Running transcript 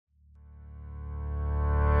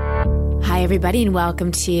Hi, everybody, and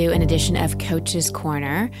welcome to an edition of Coach's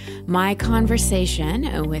Corner. My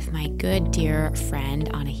conversation with my good dear friend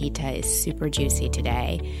Anahita is super juicy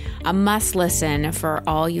today. A must listen for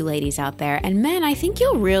all you ladies out there. And men, I think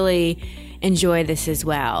you'll really enjoy this as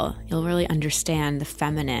well. You'll really understand the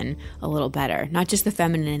feminine a little better. Not just the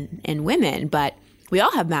feminine in women, but we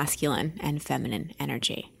all have masculine and feminine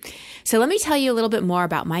energy. So let me tell you a little bit more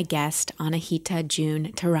about my guest, Anahita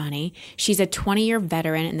June Tehrani. She's a 20-year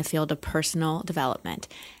veteran in the field of personal development,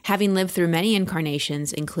 having lived through many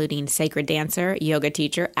incarnations, including sacred dancer, yoga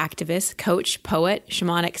teacher, activist, coach, poet,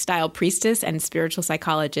 shamanic-style priestess, and spiritual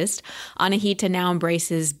psychologist. Anahita now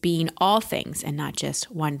embraces being all things and not just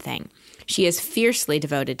one thing. She is fiercely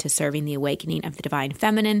devoted to serving the awakening of the divine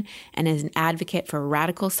feminine and is an advocate for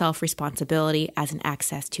radical self-responsibility as an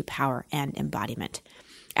access to power and embodiment.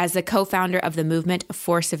 As the co-founder of the movement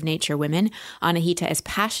Force of Nature Women, Anahita is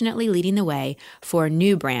passionately leading the way for a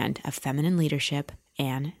new brand of feminine leadership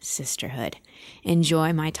and sisterhood.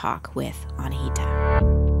 Enjoy my talk with Anahita.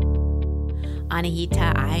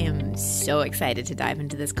 Anahita, I am so excited to dive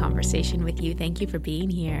into this conversation with you. Thank you for being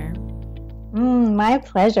here. My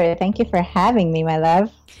pleasure. Thank you for having me, my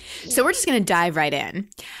love. So we're just going to dive right in.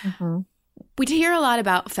 We hear a lot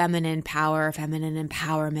about feminine power, feminine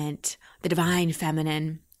empowerment, the divine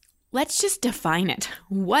feminine. Let's just define it.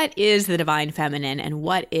 What is the divine feminine and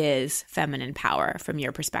what is feminine power from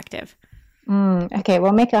your perspective? Okay,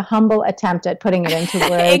 we'll make a humble attempt at putting it into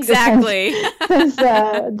words. Exactly. Since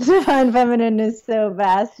divine feminine is so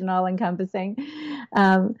vast and all-encompassing.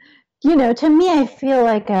 To me, I feel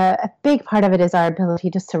like a big part of it is our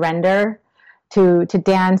ability to surrender, to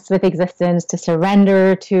dance with existence, to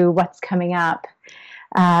surrender to what's coming up,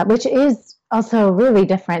 which is also really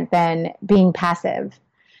different than being passive.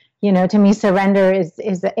 To me, surrender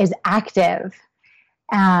is active.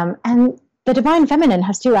 And the divine feminine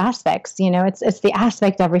has two aspects. It's the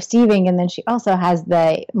aspect of receiving, and then she also has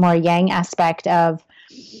the more yang aspect of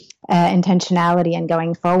intentionality and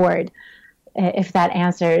going forward, if that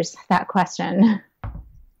answers that question.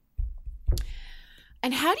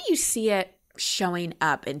 And how do you see it showing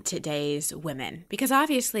up in today's women? Because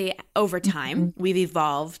obviously over time we've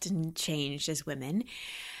evolved and changed as women.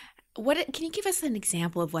 Can you give us an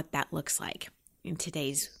example of what that looks like in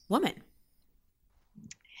today's woman?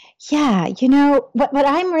 Yeah, what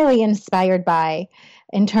I'm really inspired by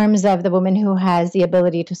in terms of the woman who has the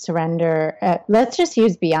ability to surrender, let's just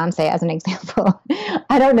use Beyonce as an example.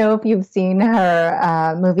 I don't know if you've seen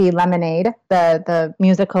her movie Lemonade, the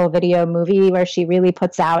musical video movie where she really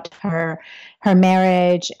puts out her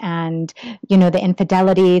marriage and, the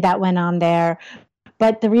infidelity that went on there.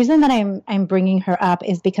 But the reason that I'm bringing her up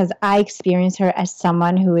is because I experience her as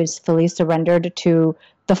someone who is fully surrendered to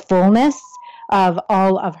the fullness of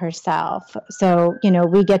all of herself. So,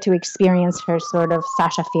 we get to experience her sort of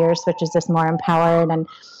Sasha Fierce, which is this more empowered. And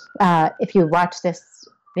if you watch this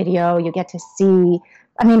video, you get to see,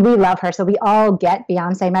 we love her. So we all get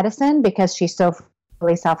Beyonce medicine because she's so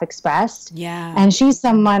fully self-expressed. Yeah. And she's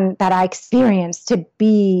someone that I experience to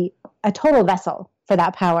be a total vessel for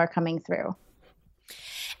that power coming through.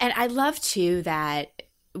 And I love, too, that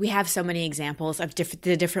we have so many examples of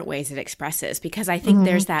the different ways it expresses, because I think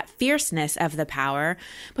there's that fierceness of the power,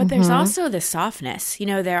 but there's also the softness.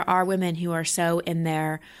 There are women who are so in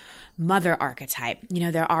their mother archetype.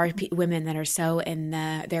 There are women that are so in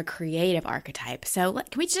their creative archetype. So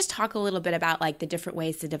can we just talk a little bit about the different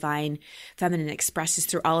ways the divine feminine expresses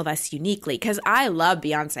through all of us uniquely? Because I love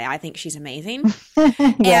Beyonce. I think she's amazing.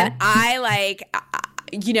 Yeah. And I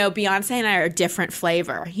Beyonce and I are a different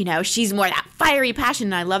flavor. She's more that fiery passion.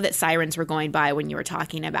 And I love that sirens were going by when you were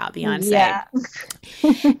talking about Beyonce. Yeah.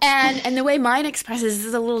 and the way mine expresses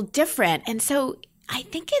is a little different. And so I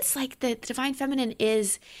think it's like the divine feminine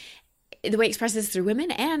is the way it expresses through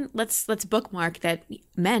women, and let's bookmark that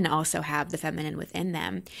men also have the feminine within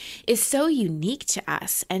them, is so unique to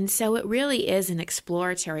us. And so it really is an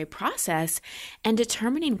exploratory process and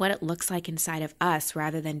determining what it looks like inside of us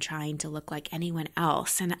rather than trying to look like anyone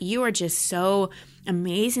else. And you are just so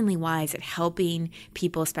amazingly wise at helping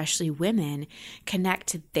people, especially women, connect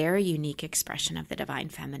to their unique expression of the divine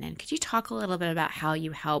feminine. Could you talk a little bit about how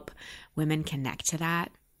you help women connect to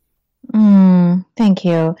that? Thank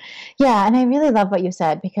you. Yeah, and I really love what you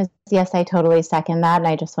said because, yes, I totally second that. And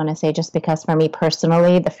I just want to say, just because for me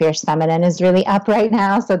personally, the fierce feminine is really up right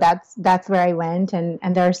now. So that's where I went. And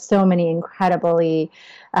there are so many incredibly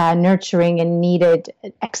nurturing and needed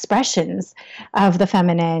expressions of the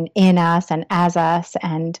feminine in us and as us.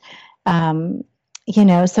 And,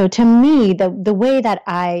 so to me, the way that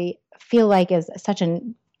I feel like is such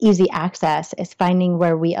an easy access is finding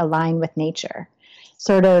where we align with nature.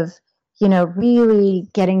 Sort of, really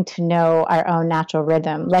getting to know our own natural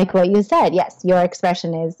rhythm. Like what you said, yes, your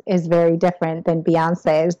expression is very different than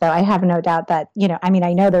Beyonce's, though I have no doubt that,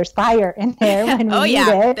 I know there's fire in there when we oh need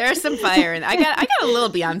yeah, it. there's some fire in. I got a little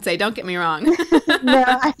Beyonce, don't get me wrong. No,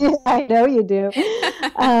 I know you do.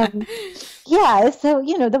 Yeah, so,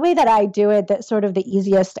 the way that I do it, that sort of the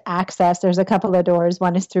easiest access, there's a couple of doors.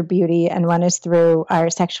 One is through beauty and one is through our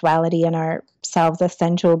sexuality and ourselves as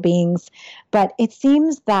sensual beings. But it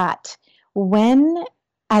seems that when,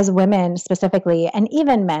 as women specifically, and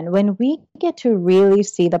even men, when we get to really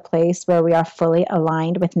see the place where we are fully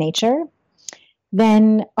aligned with nature,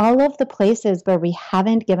 then all of the places where we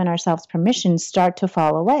haven't given ourselves permission start to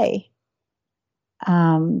fall away.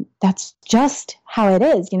 That's just how it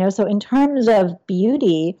is, So in terms of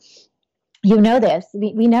beauty, this,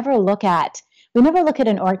 we never look at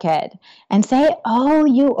an orchid and say, "Oh,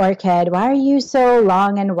 you orchid, why are you so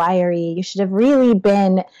long and wiry? You should have really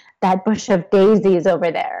been that bush of daisies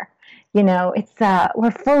over there." It's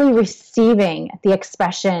we're fully receiving the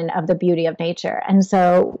expression of the beauty of nature. And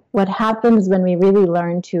so what happens when we really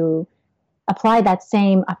learn to apply that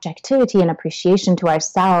same objectivity and appreciation to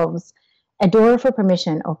ourselves, a door for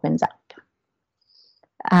permission opens up.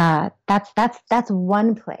 That's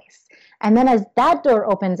one place. And then as that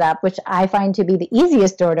door opens up, which I find to be the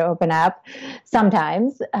easiest door to open up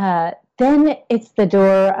sometimes, then it's the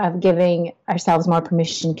door of giving ourselves more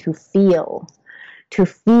permission to feel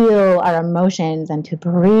our emotions and to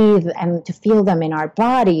breathe and to feel them in our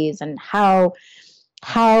bodies. And how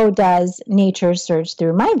does nature surge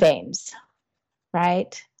through my veins,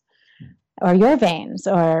 right? Or your veins,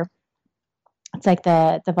 or it's like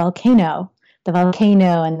the volcano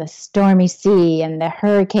and the stormy sea and the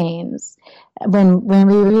hurricanes. When we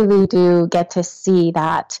really do get to see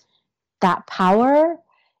that power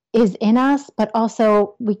is in us, but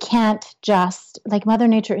also we can't just, like, Mother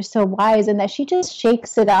Nature is so wise in that she just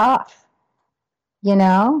shakes it off.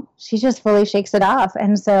 She just fully shakes it off.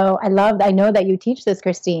 And so I know that you teach this,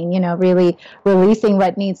 Christine, really releasing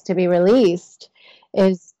what needs to be released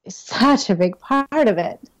is such a big part of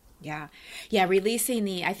it. Yeah.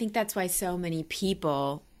 Releasing I think that's why so many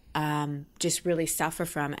people just really suffer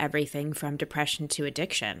from everything from depression to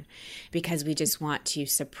addiction, because we just want to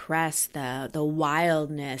suppress the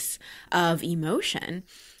wildness of emotion.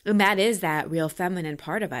 And that is that real feminine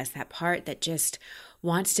part of us, that part that just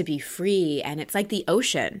wants to be free. And it's like the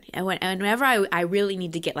ocean. And whenever I really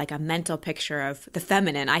need to get like a mental picture of the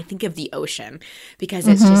feminine, I think of the ocean, because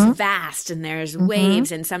it's just vast and there's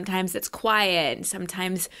waves, and sometimes it's quiet, and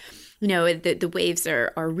sometimes, the waves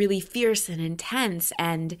are really fierce and intense,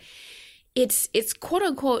 and it's quote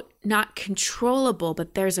unquote not controllable,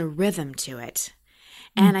 but there's a rhythm to it.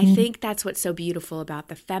 And I think that's what's so beautiful about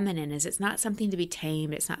the feminine, is it's not something to be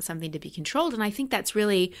tamed. It's not something to be controlled. And I think that's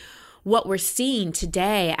really what we're seeing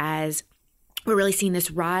today, as we're really seeing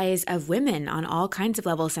this rise of women on all kinds of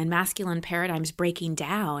levels and masculine paradigms breaking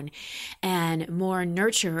down, and more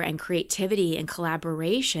nurture and creativity and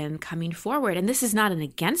collaboration coming forward. And this is not an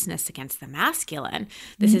againstness against the masculine.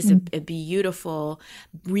 This is a beautiful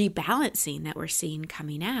rebalancing that we're seeing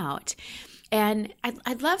coming out. And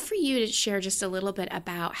I'd love for you to share just a little bit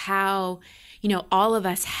about how, all of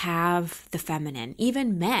us have the feminine,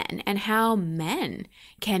 even men, and how men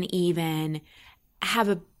can even have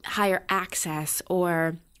a higher access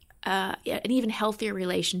or an even healthier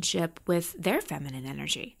relationship with their feminine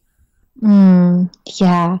energy.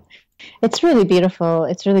 Yeah. It's really beautiful.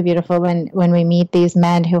 It's really beautiful when we meet these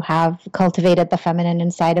men who have cultivated the feminine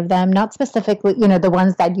inside of them, not specifically, the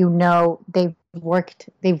ones that they've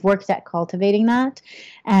worked at cultivating that.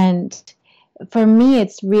 And for me,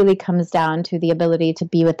 it's really comes down to the ability to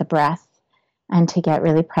be with the breath and to get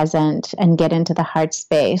really present and get into the heart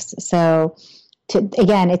space. So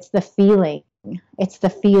again, it's the feeling. It's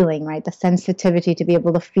the feeling, right? The sensitivity to be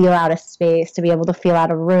able to feel out a space, to be able to feel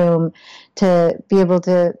out a room, to be able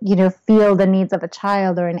to, feel the needs of a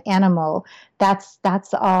child or an animal. That's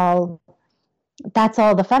all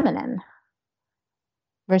the feminine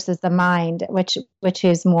versus the mind, which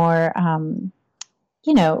is more,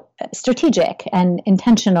 strategic and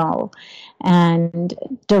intentional and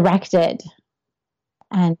directed.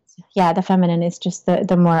 And yeah, the feminine is just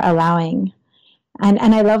the more allowing. And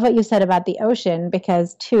I love what you said about the ocean,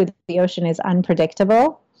 because too, the ocean is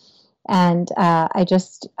unpredictable. And I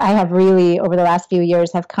have really, over the last few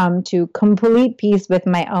years, have come to complete peace with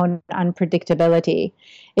my own unpredictability.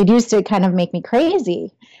 It used to kind of make me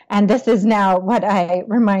crazy. And this is now what I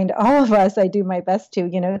remind all of us I do my best to,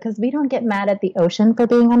 because we don't get mad at the ocean for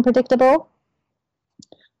being unpredictable.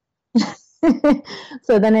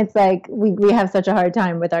 So then it's like we have such a hard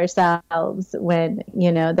time with ourselves when,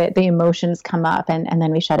 the emotions come up, and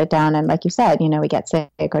then we shut it down. And like you said, we get sick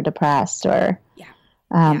or depressed or Yeah.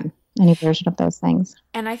 Yeah. any version of those things.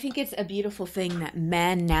 And I think it's a beautiful thing that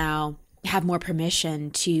men now have more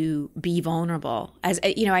permission to be vulnerable. As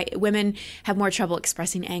women have more trouble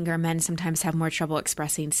expressing anger. Men sometimes have more trouble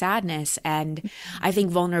expressing sadness. And I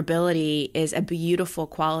think vulnerability is a beautiful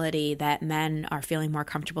quality that men are feeling more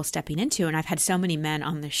comfortable stepping into. And I've had so many men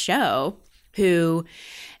on the show who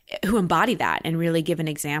embody that and really give an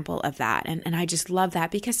example of that. And I just love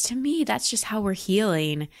that, because to me, that's just how we're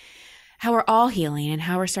healing, how we're all healing, and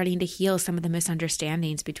how we're starting to heal some of the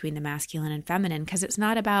misunderstandings between the masculine and feminine, because it's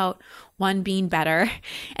not about one being better,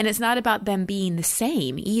 and it's not about them being the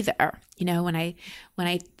same either. When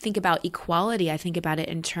I think about equality, I think about it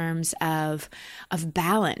in terms of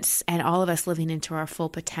balance and all of us living into our full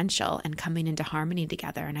potential and coming into harmony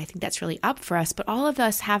together. And I think that's really up for us, but all of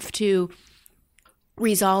us have to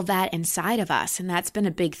resolve that inside of us. And that's been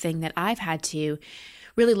a big thing that I've had to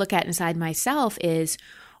really look at inside myself, is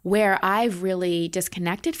where I've really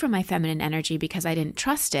disconnected from my feminine energy because I didn't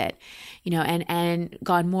trust it, and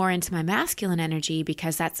gone more into my masculine energy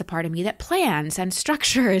because that's the part of me that plans and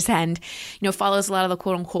structures and, follows a lot of the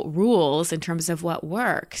quote unquote rules in terms of what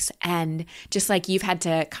works. And just like you've had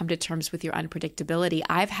to come to terms with your unpredictability,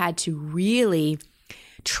 I've had to really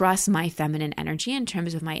trust my feminine energy in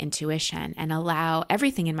terms of my intuition and allow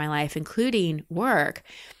everything in my life, including work,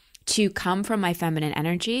 to come from my feminine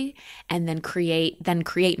energy and then create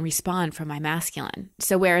and respond from my masculine.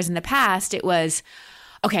 So whereas in the past it was,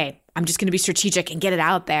 okay, I'm just going to be strategic and get it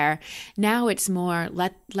out there. Now it's more,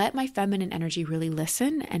 let my feminine energy really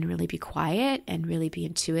listen and really be quiet and really be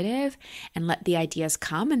intuitive and let the ideas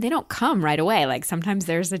come. And they don't come right away. Like sometimes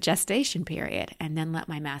there's a gestation period, and then let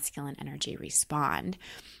my masculine energy respond.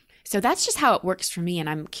 So that's just how it works for me. And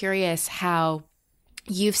I'm curious how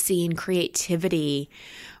you've seen creativity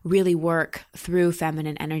really work through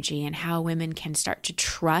feminine energy, and how women can start to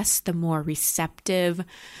trust the more receptive,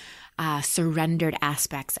 surrendered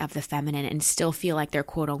aspects of the feminine and still feel like they're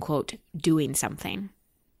quote unquote doing something.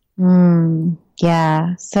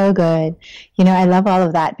 Yeah, so good. I love all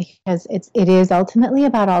of that, because it is ultimately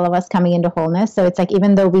about all of us coming into wholeness. So it's like,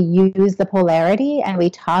 even though we use the polarity and we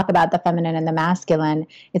talk about the feminine and the masculine,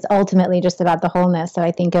 it's ultimately just about the wholeness. So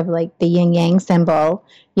I think of like the yin yang symbol,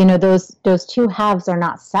 those two halves are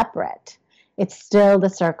not separate. It's still the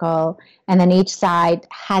circle. And then each side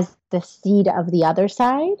has the seed of the other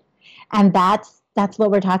side. And that's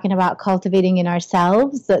what we're talking about, cultivating in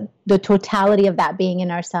ourselves, the totality of that being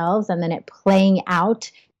in ourselves, and then it playing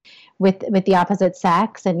out with the opposite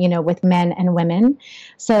sex and, with men and women.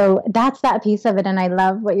 So that's that piece of it. And I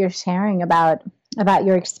love what you're sharing about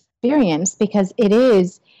your experience, because it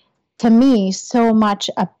is, to me, so much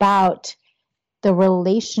about the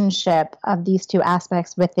relationship of these two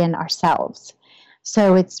aspects within ourselves.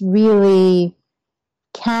 So it's really,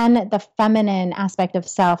 can the feminine aspect of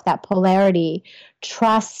self, that polarity,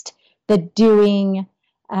 trust the doing,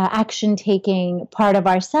 action-taking part of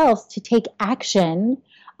ourselves to take action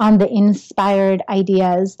on the inspired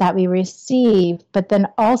ideas that we receive? But then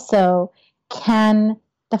also, can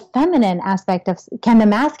the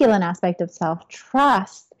masculine aspect of self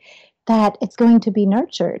trust that it's going to be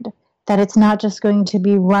nurtured, that it's not just going to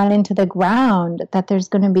be run into the ground, that there's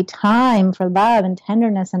going to be time for love and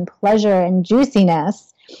tenderness and pleasure and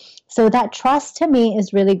juiciness. So that trust, to me,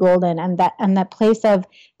 is really golden. And that place of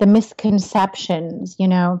the misconceptions,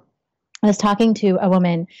 I was talking to a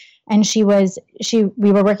woman, and we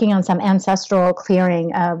were working on some ancestral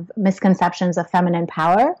clearing of misconceptions of feminine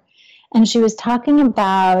power. And she was talking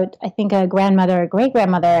about, I think, a grandmother, a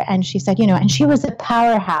great-grandmother, and she said, and she was a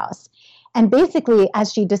powerhouse. And basically,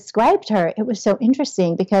 as she described her, it was so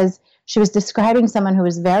interesting, because she was describing someone who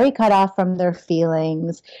was very cut off from their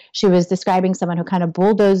feelings. She was describing someone who kind of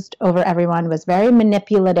bulldozed over everyone, was very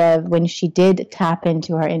manipulative when she did tap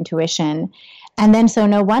into her intuition. And then, so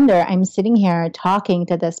no wonder I'm sitting here talking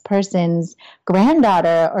to this person's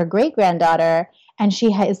granddaughter or great-granddaughter, and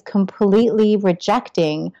she is completely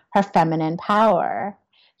rejecting her feminine power.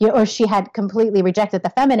 Or she had completely rejected the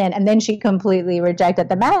feminine, and then she completely rejected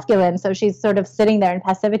the masculine. So she's sort of sitting there in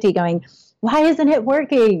passivity going, why isn't it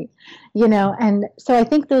working? And so I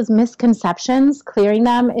think those misconceptions, clearing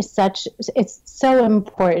them it's so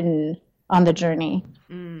important on the journey.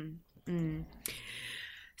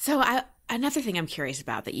 So another thing I'm curious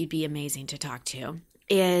about that you'd be amazing to talk to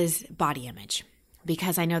is body image,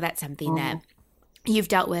 because I know that's something that you've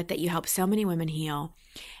dealt with, that you help so many women heal.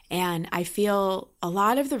 And I feel a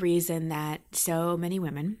lot of the reason that so many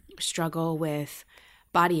women struggle with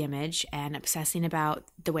body image and obsessing about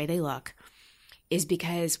the way they look is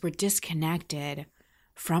because we're disconnected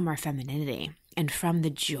from our femininity and from the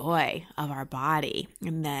joy of our body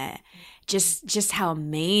and the just how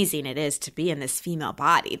amazing it is to be in this female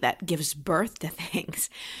body that gives birth to things.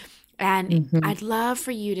 And I'd love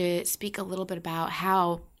for you to speak a little bit about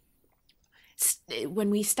how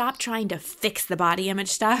when we stop trying to fix the body image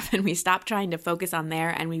stuff and we stop trying to focus on there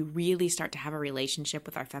and we really start to have a relationship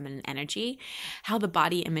with our feminine energy, how the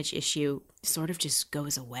body image issue sort of just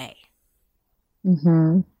goes away.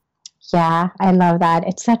 Yeah, I love that.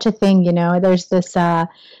 It's such a thing, there's this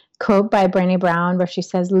quote by Brené Brown where she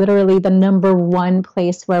says literally the number one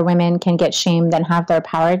place where women can get shamed and have their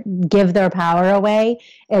power, give their power away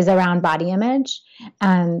is around body image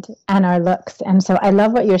and our looks. And so I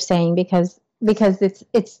love what you're saying because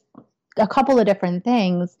it's a couple of different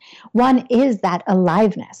things. One is that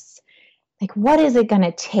aliveness. Like, what is it going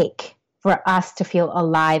to take for us to feel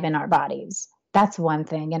alive in our bodies? That's one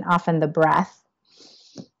thing. And often the breath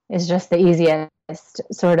is just the easiest,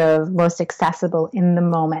 sort of most accessible in the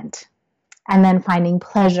moment. And then finding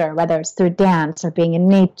pleasure, whether it's through dance or being in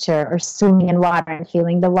nature or swimming in water and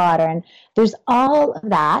feeling the water. And there's all of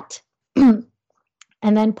that.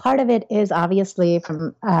 And then part of it is obviously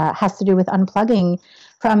has to do with unplugging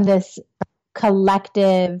from this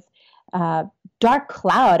collective dark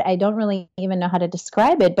cloud. I don't really even know how to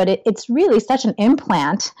describe it, but it's really such an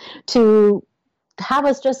implant to have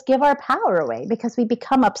us just give our power away because we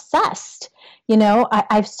become obsessed.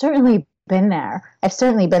 I've certainly been there.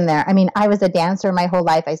 I mean, I was a dancer my whole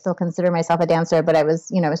life. I still consider myself a dancer, but I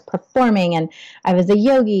was performing and I was a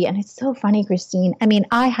yogi. And it's so funny, Christine. I mean,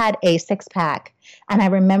 I had a 6-pack and I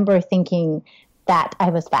remember thinking that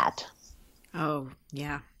I was fat. Oh,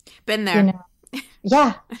 yeah. Been there.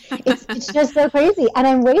 Yeah, it's just so crazy. And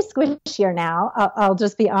I'm way squishier now. I'll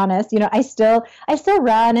just be honest. I still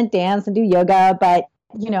run and dance and do yoga, but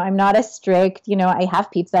I'm not as strict. I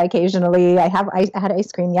have pizza occasionally. I had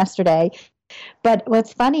ice cream yesterday. But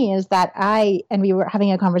what's funny is that and we were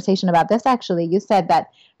having a conversation about this actually. You said that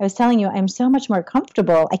I was telling you I'm so much more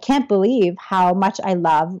comfortable. I can't believe how much I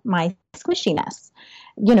love my squishiness.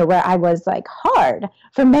 Where I was like hard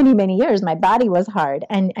for many, many years. My body was hard.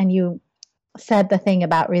 And you said the thing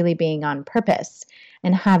about really being on purpose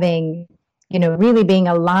and having, really being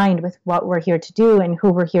aligned with what we're here to do and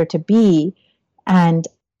who we're here to be. And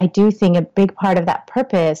I do think a big part of that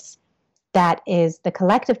purpose, that is the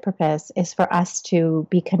collective purpose, is for us to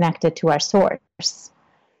be connected to our source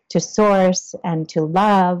and to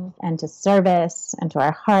love and to service and to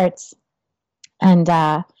our hearts. And,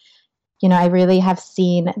 I really have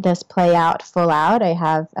seen this play out full out. I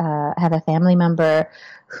have a family member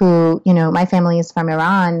who, my family is from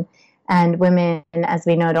Iran, and women, as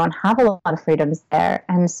we know, don't have a lot of freedoms there.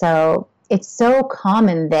 And so it's so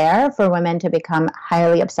common there for women to become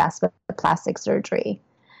highly obsessed with plastic surgery.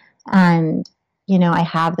 And, I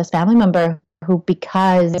have this family member who,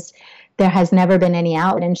 because there has never been any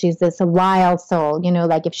outlet, and she's this wild soul,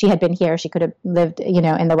 like if she had been here, she could have lived,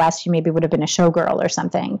 in the West, she maybe would have been a showgirl or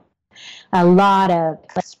something. A lot of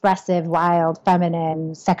expressive, wild,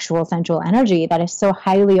 feminine, sexual, sensual energy that is so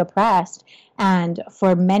highly oppressed. And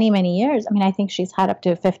for many, many years, I mean, I think she's had up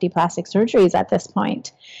to 50 plastic surgeries at this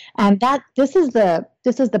point. And this is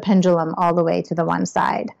the pendulum all the way to the one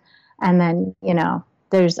side. And then,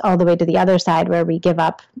 there's all the way to the other side where we give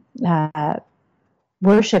up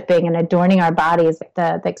worshiping and adorning our bodies,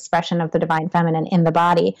 the expression of the divine feminine in the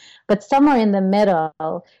body. But somewhere in the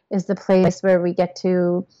middle is the place where we get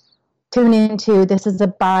to tune into, this is a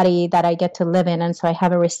body that I get to live in, and so I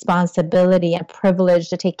have a responsibility and privilege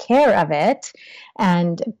to take care of it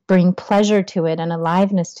and bring pleasure to it and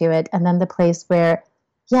aliveness to it. And then the place where,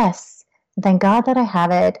 yes, thank God that I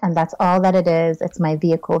have it, and that's all that it is. It's my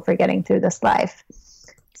vehicle for getting through this life.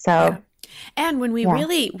 So, yeah. And when we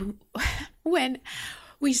when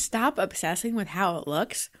we stop obsessing with how it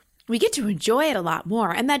looks, we get to enjoy it a lot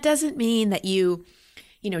more. And that doesn't mean that you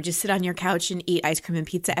just sit on your couch and eat ice cream and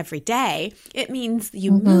pizza every day. It means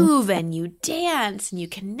you move and you dance and you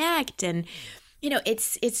connect. And,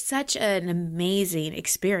 it's such an amazing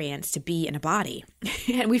experience to be in a body.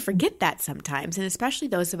 And we forget that sometimes. And especially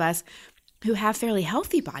those of us who have fairly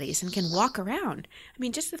healthy bodies and can walk around. I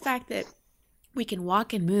mean, just the fact that we can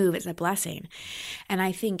walk and move is a blessing. And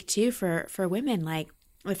I think too, for women, like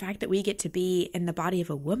the fact that we get to be in the body of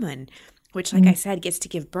a woman, which, like I said, gets to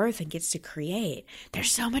give birth and gets to create. There's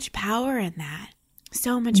so much power in that.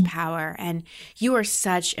 So much power. And you are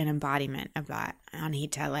such an embodiment of that,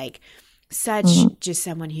 Anahita, like such just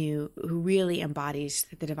someone who really embodies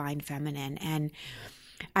the divine feminine. And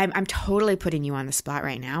I'm totally putting you on the spot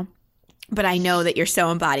right now. but I know that you're so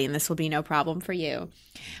embodying this will be no problem for you.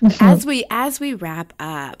 But as we wrap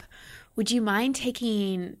up, would you mind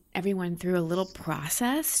taking everyone through a little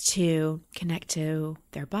process to connect to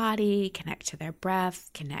their body, connect to their breath,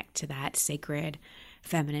 connect to that sacred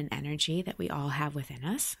feminine energy that we all have within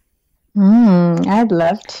us? I'd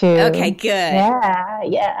love to. Okay, good.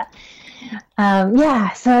 Yeah.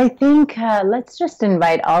 So I think let's just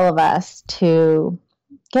invite all of us to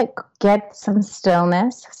get some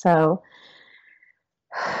stillness. So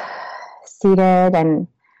seated and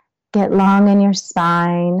get long in your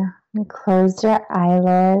spine and close your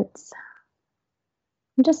eyelids.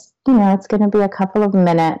 And just, it's going to be a couple of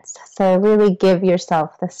minutes. So really give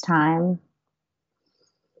yourself this time.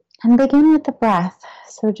 And begin with the breath.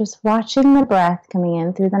 So just watching the breath coming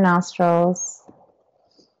in through the nostrils,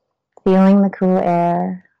 feeling the cool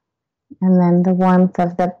air, and then the warmth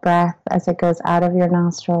of the breath as it goes out of your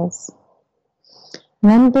nostrils.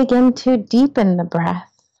 And then begin to deepen the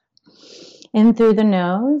breath in through the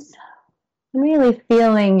nose, really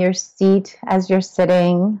feeling your seat as you're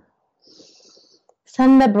sitting.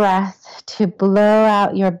 Send the breath to blow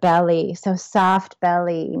out your belly, so soft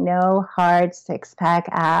belly, no hard six-pack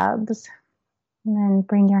abs. And then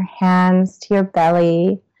bring your hands to your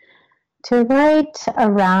belly, to right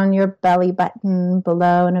around your belly button,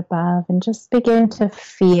 below and above, and just begin to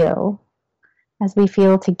feel, as we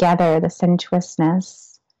feel together, the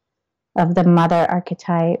sensuousness of the mother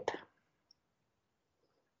archetype,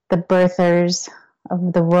 the birthers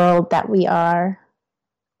of the world that we are.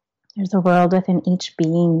 There's a world within each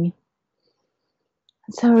being.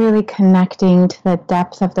 So really connecting to the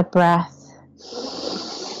depth of the breath,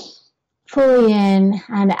 fully in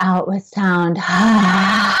and out with sound.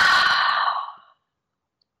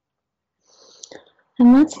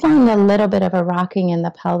 And let's find a little bit of a rocking in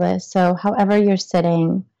the pelvis. So however you're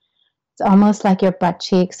sitting, it's almost like your butt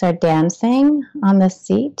cheeks are dancing on the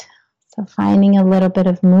seat. So finding a little bit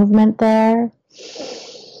of movement there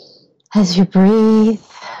as you breathe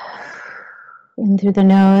in through the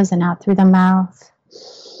nose and out through the mouth.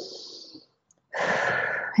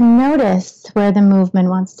 And notice where the movement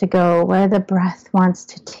wants to go, where the breath wants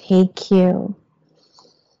to take you.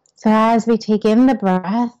 So as we take in the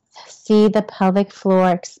breath, see the pelvic floor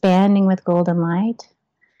expanding with golden light.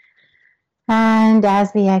 And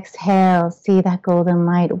as we exhale, see that golden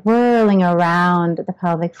light whirling around the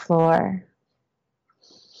pelvic floor.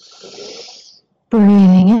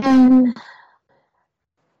 Breathing in,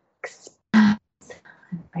 expand,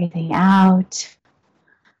 and breathing out,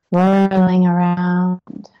 whirling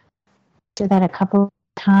around. Do that a couple of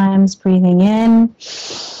times, breathing in.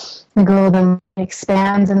 The golden light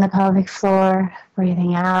expands in the pelvic floor,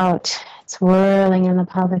 breathing out. It's whirling in the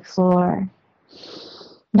pelvic floor.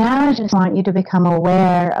 Now I just want you to become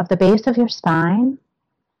aware of the base of your spine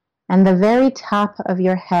and the very top of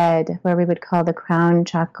your head, where we would call the crown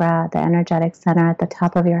chakra, the energetic center at the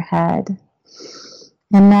top of your head.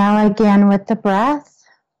 And now again with the breath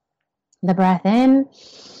in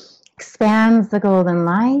expands the golden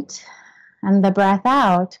light, and the breath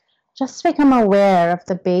out, just become aware of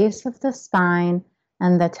the base of the spine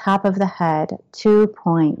and the top of the head, 2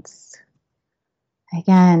 points.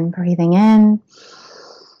 Again, breathing in,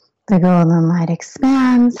 the golden light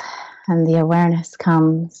expands, and the awareness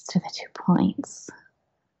comes to the 2 points.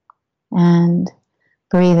 And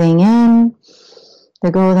breathing in, the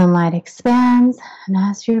golden light expands, and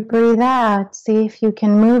as you breathe out, see if you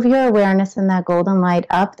can move your awareness in that golden light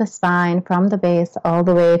up the spine from the base all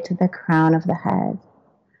the way to the crown of the head.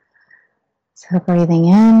 So breathing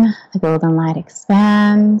in, the golden light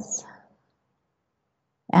expands,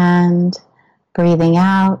 and breathing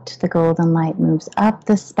out, the golden light moves up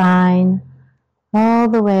the spine all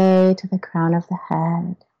the way to the crown of the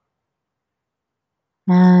head.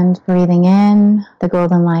 And breathing in, the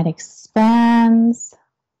golden light expands.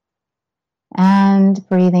 And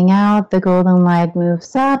breathing out, the golden light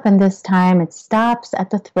moves up, and this time it stops at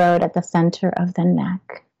the throat at the center of the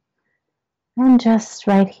neck. And just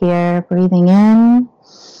right here, breathing in,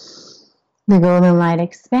 the golden light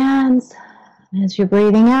expands. As you're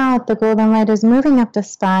breathing out, the golden light is moving up the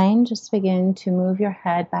spine. Just begin to move your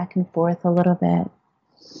head back and forth a little bit.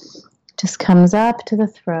 Just comes up to the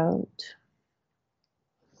throat.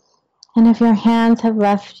 And if your hands have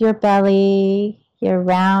left your belly, your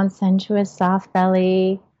round, sensuous, soft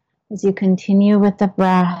belly, as you continue with the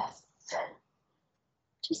breath,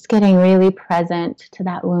 just getting really present to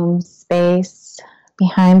that womb space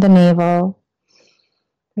behind the navel.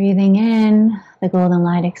 Breathing in, the golden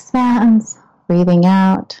light expands. Breathing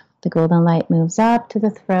out, the golden light moves up to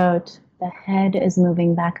the throat. The head is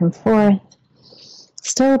moving back and forth.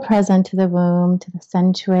 Still present to the womb, to the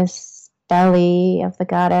sensuous belly of the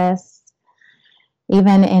goddess.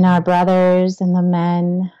 Even in our brothers and the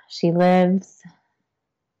men, she lives.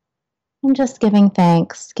 And just giving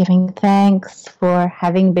thanks for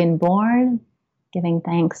having been born, giving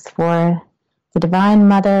thanks for the Divine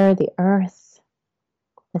Mother, the earth,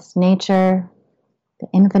 this nature, the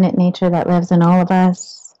infinite nature that lives in all of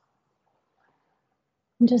us.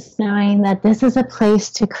 And just knowing that this is a place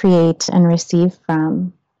to create and receive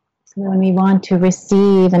from. So when we want to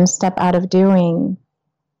receive and step out of doing,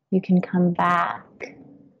 you can come back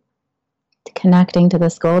to connecting to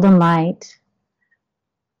this golden light,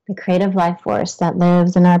 the creative life force that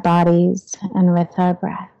lives in our bodies and with our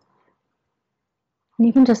breath. And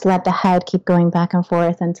you can just let the head keep going back and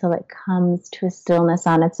forth until it comes to a stillness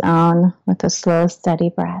on its own with a slow, steady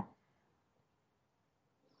breath.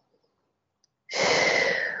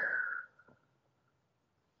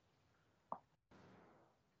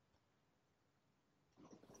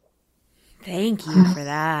 Thank you for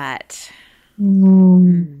that.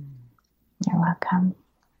 You're welcome.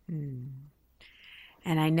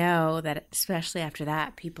 And I know that especially after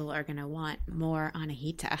that, people are going to want more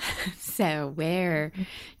Anahita. So where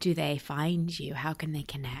do they find you? How can they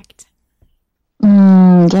connect?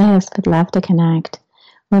 Yes, would love to connect.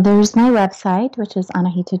 Well, there's my website, which is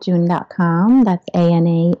anahitajune.com. That's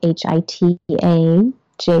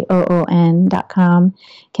ANAHITAJOON.com.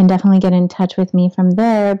 Can definitely get in touch with me from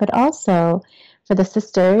there. But also for the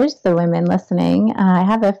sisters, the women listening, I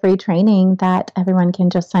have a free training that everyone can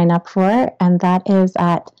just sign up for, and that is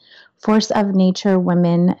at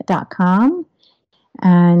forceofnaturewomen.com.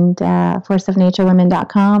 And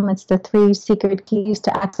forceofnaturewomen.com, it's the 3 secret keys to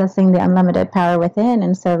accessing the unlimited power within.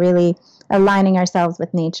 And so really aligning ourselves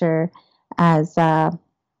with nature as,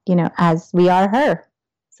 as we are her.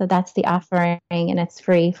 So that's the offering, and it's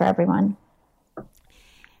free for everyone.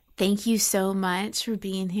 Thank you so much for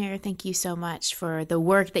being here. Thank you so much for the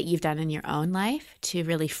work that you've done in your own life to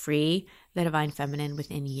really free the divine feminine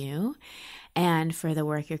within you, and for the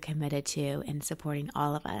work you're committed to in supporting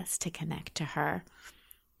all of us to connect to her.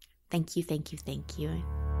 Thank you, thank you, thank you.